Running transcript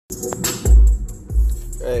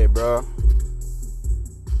Hey, bro.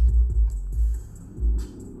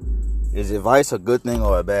 Is advice a good thing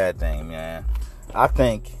or a bad thing, man? I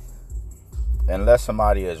think unless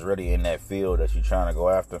somebody is really in that field that you're trying to go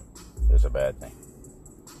after, it's a bad thing.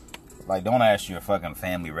 Like, don't ask your fucking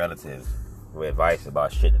family relatives for advice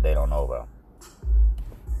about shit that they don't know about.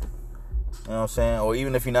 You know what I'm saying? Or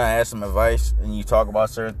even if you're not asking them advice and you talk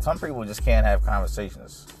about some people just can't have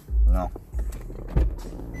conversations, you know?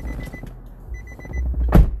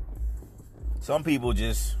 Some people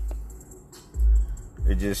they're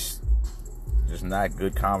just not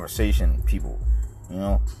good conversation people, you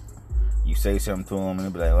know? You say something to them and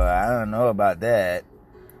they'll be like, well, I don't know about that.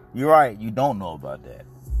 You're right, you don't know about that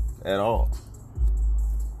at all.